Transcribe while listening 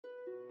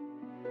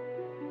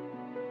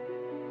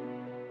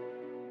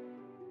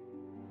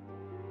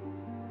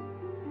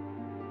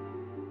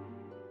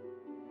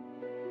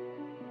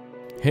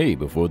Hey,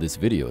 before this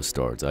video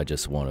starts, I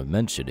just want to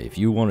mention if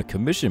you want to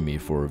commission me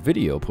for a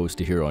video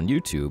posted here on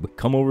YouTube,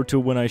 come over to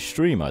when I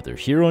stream either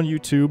here on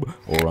YouTube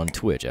or on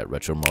Twitch at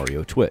Retro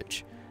Mario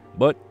Twitch.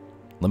 But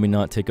let me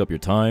not take up your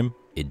time,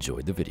 enjoy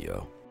the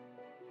video.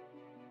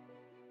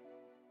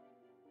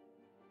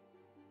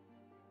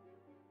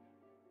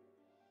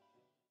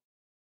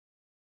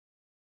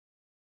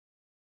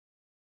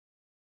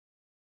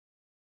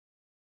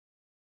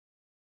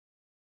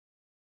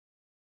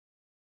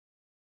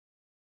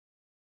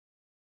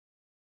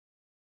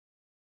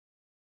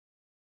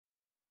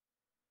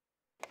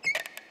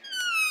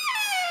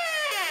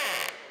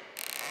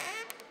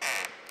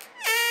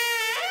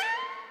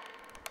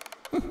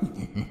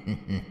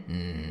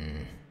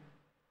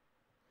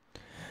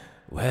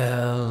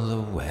 Well.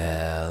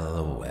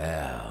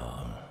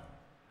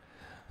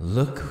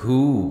 Look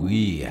who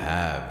we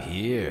have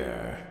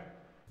here.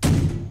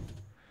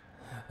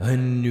 A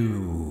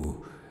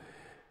new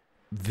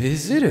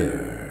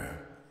visitor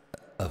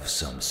of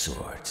some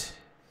sort.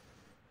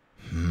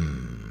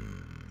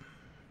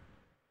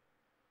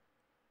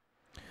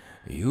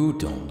 You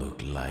don't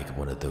look like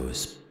one of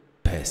those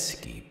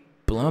pesky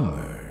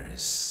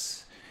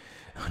plumbers.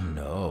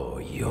 No,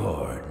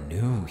 you're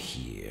new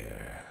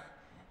here.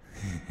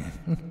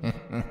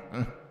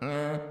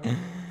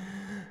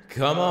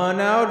 Come on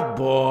out,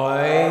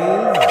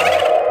 boys.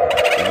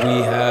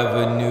 We have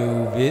a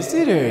new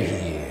visitor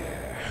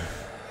here.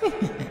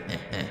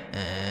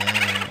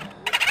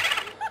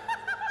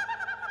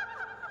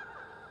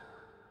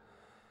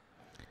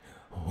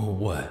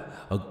 What?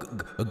 A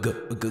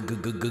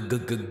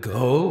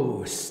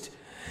ghost?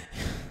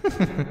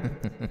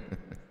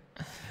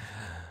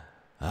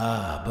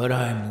 But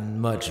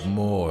I'm much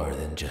more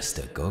than just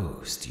a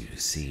ghost, you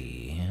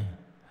see.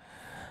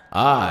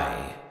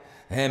 I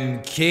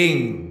am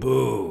King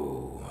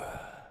Boo,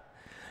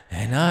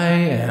 and I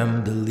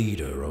am the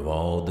leader of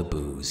all the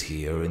Boos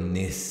here in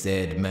this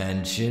said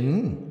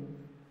mansion.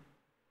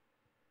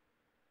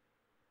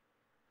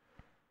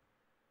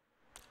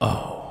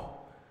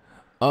 Oh,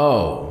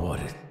 what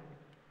a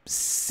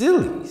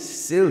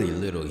silly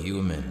little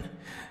human,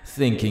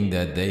 thinking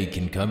that they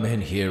can come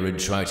in here and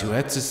try to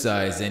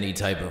exorcise any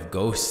type of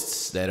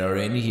ghosts that are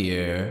in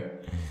here.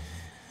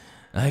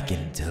 I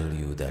can tell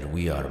you that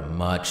we are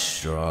much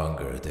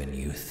stronger than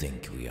you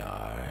think we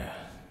are.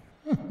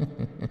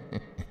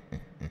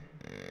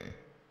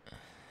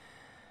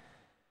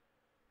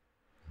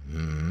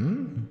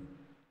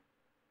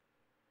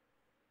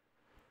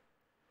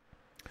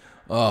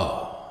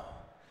 Oh,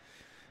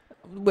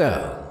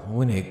 well,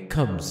 when it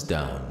comes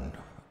down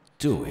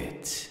to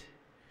it,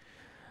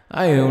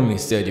 I only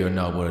said you're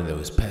not one of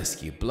those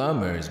pesky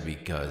plumbers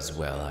because,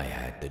 well, I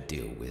had to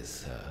deal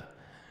with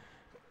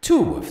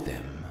two of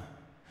them.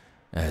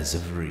 As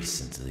of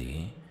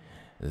recently,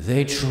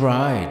 they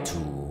tried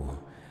to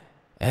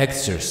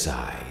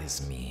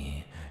exorcise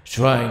me,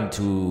 trying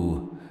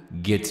to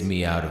get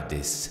me out of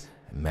this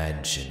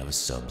mansion of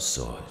some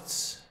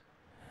sorts.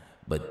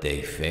 But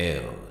they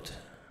failed.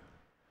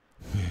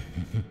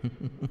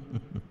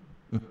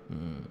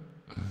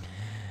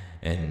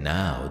 And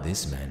now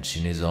this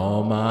mansion is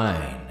all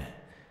mine.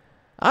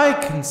 I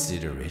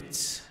consider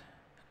it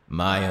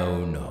my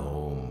own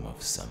home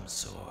of some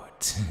sort.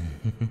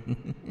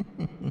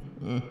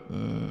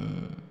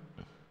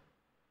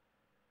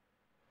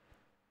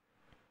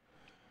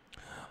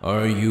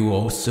 Are you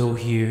also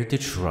here to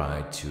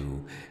try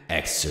to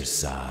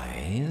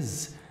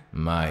exorcise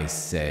my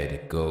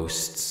said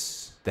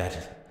ghosts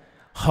that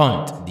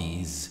haunt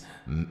these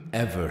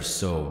ever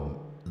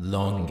so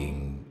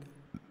longing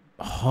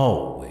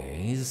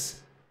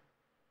hallways?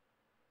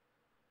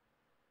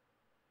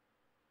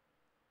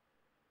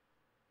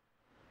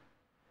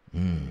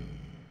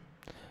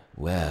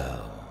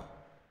 Well,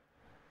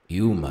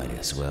 you might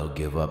as well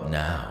give up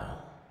now,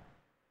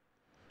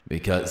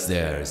 because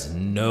there's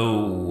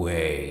no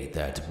way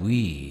that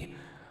we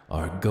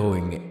are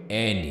going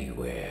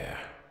anywhere.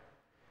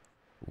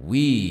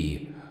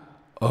 We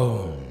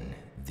own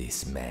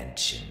this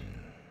mansion.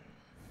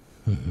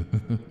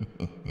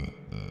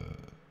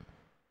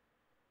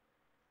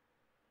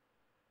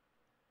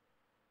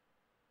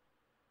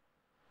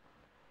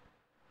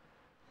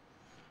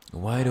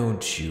 Why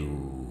don't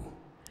you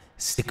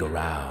stick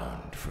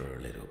around for a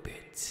little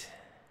bit?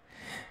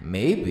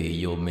 Maybe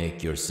you'll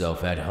make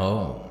yourself at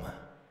home,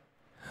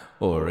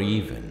 or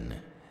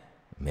even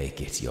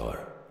make it your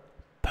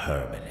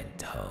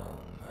permanent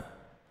home.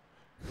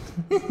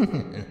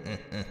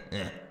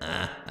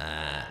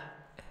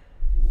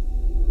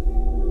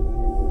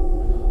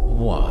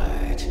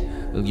 What?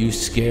 Are you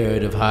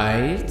scared of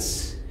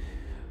heights?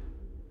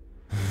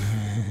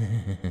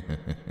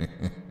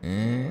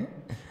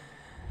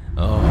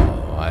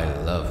 Oh, I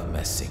love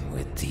messing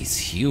with these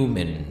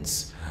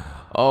humans.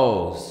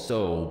 Oh,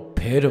 so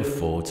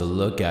pitiful to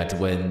look at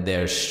when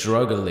they're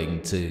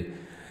struggling to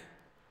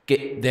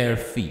get their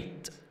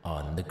feet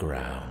on the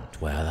ground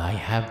while I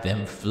have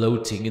them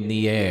floating in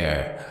the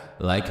air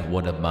like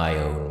one of my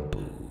own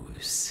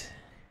Boos.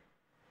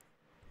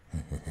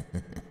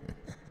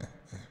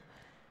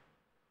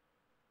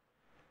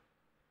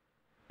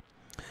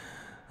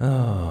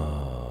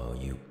 Oh,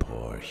 you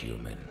poor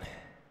human.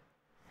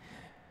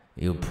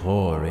 You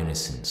poor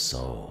innocent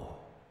soul.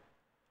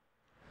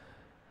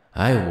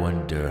 I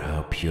wonder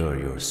how pure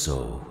your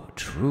soul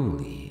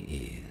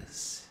truly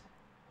is,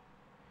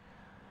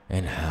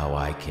 and how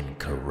I can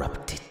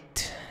corrupt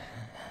it.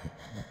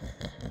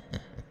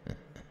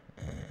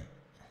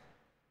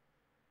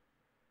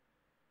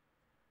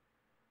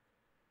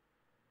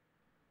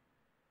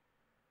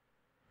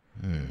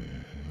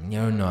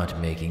 You're not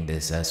making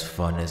this as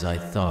fun as I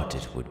thought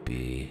it would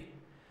be.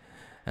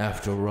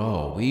 After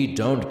all, we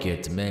don't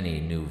get many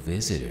new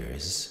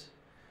visitors,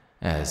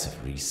 as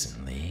of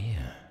recently.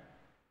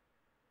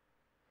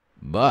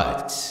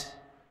 But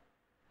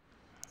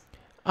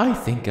I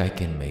think I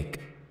can make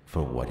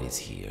for what is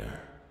here.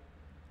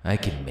 I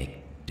can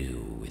make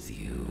do with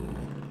you.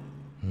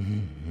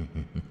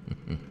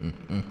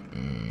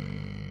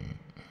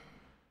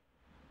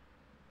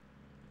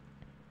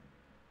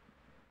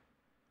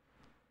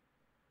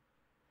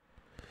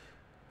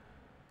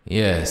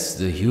 Yes,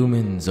 the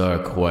humans are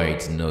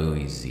quite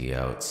noisy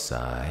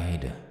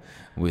outside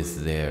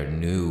with their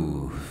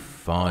new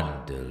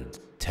fondled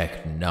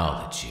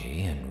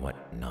technology and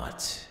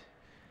whatnot.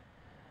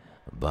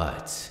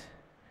 But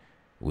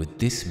with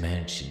this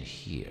mansion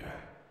here,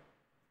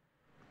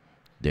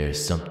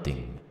 there's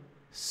something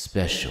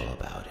special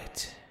about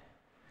it.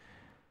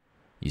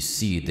 You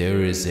see,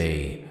 there is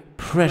a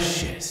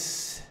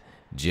precious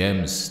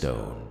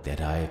gemstone that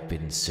I've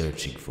been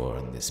searching for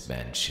in this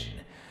mansion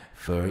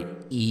for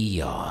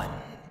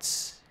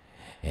eons,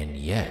 and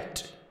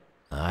yet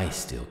I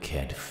still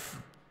can't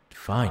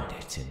find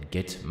it and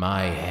get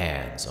my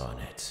hands on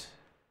it.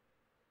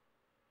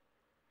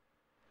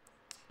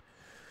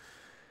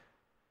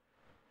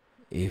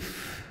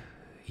 If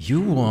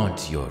you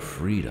want your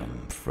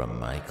freedom from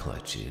my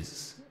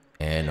clutches,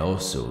 and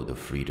also the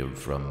freedom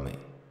from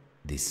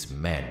this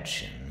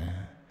mansion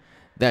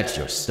that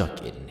you're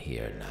stuck in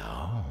here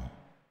now,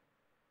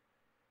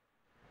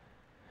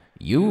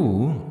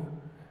 you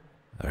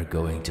are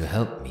going to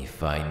help me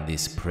find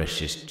this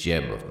precious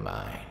gem of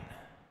mine.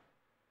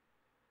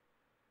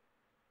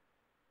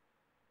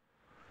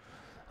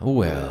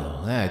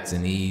 Well, that's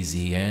an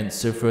easy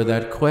answer for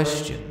that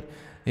question.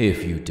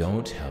 If you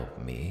don't help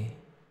me,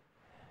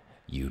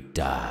 you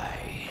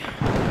die.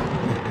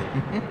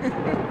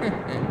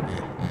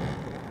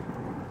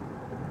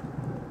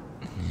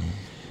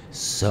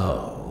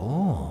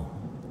 So,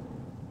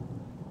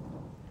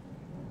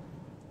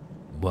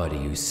 what do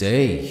you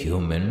say,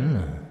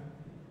 human?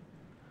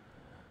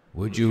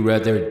 Would you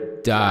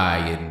rather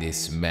die in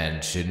this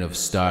mansion of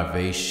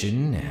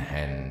starvation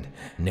and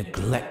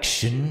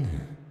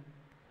neglection,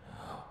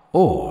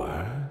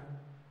 or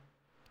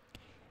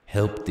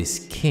help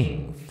this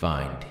king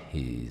find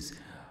his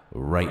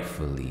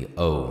rightfully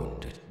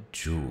owned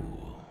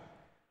jewel?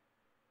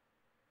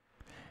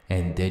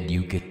 And then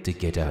you get to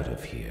get out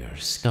of here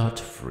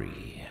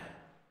scot-free.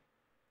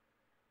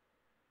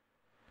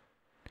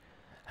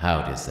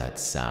 How does that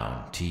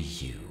sound to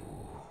you?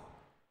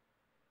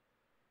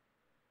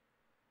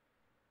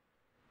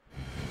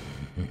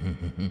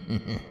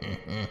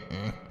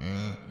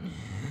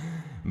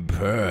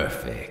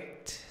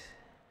 Perfect.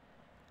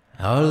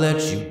 I'll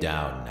let you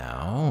down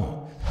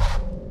now.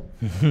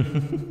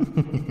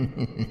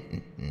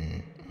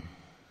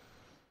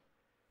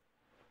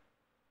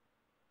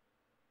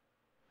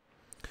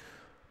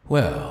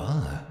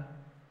 Well,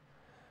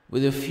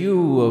 with a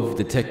few of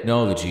the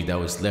technology that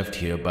was left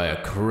here by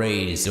a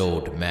crazed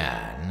old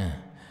man,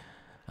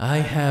 I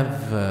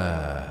have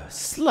a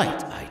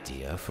slight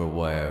idea for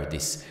where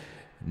this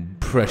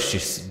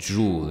precious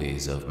jewel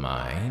is of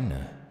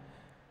mine.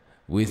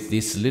 With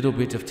this little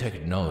bit of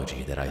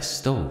technology that I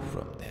stole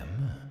from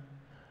them,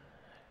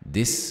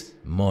 this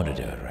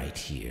monitor right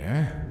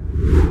here,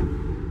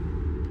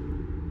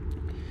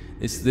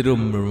 this little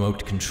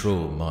remote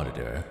control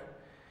monitor,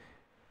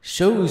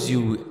 shows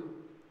you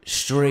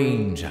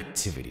strange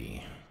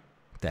activity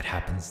that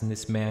happens in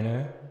this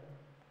manner.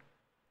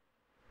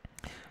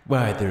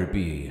 Whether it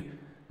be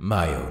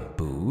my own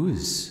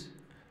booze,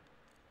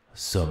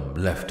 some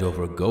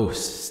leftover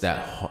ghosts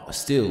that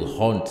still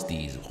haunt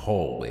these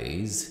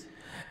hallways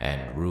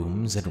and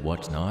rooms and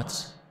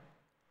whatnot,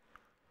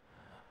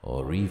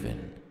 or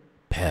even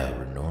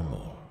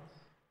paranormal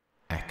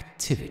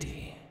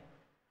activity.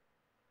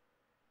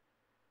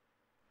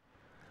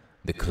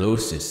 The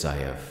closest I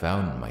have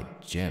found my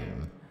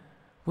gem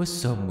was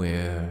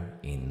somewhere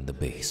in the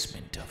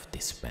basement of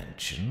this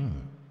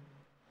mansion.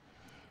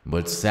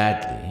 But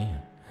sadly,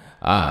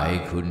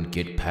 I couldn't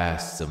get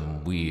past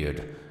some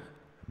weird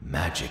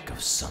magic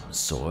of some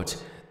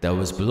sort that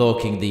was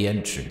blocking the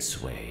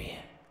entranceway.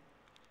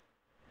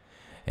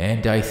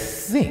 And I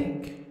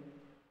think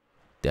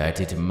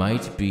that it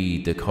might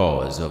be the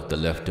cause of the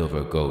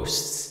leftover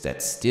ghosts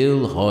that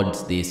still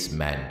haunt this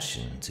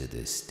mansion to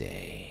this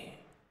day.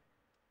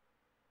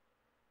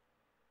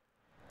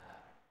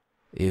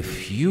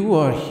 If you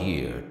are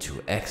here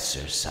to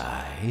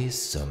exorcise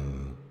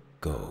some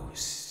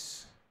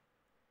ghosts,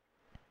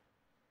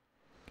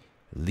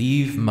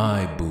 leave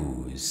my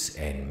booze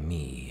and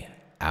me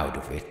out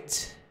of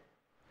it.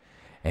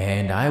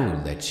 And I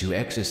will let you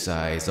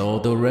exorcise all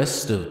the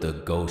rest of the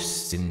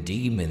ghosts and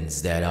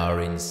demons that are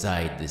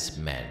inside this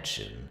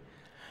mansion.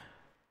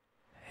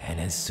 And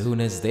as soon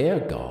as they're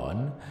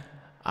gone,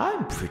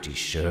 I'm pretty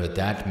sure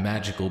that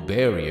magical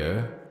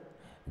barrier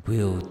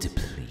will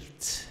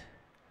deplete.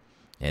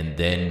 And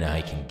then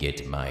I can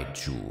get my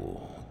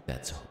jewel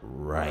that's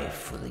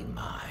rightfully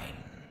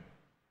mine.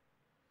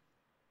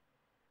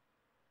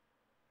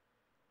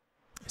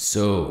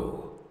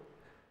 So,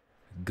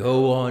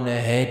 go on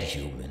ahead,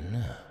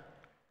 human.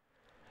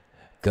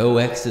 Go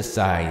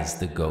exorcise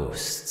the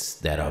ghosts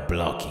that are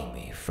blocking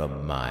me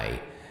from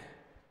my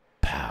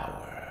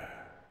power.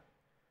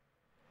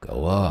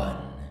 Go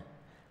on,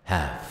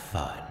 have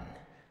fun.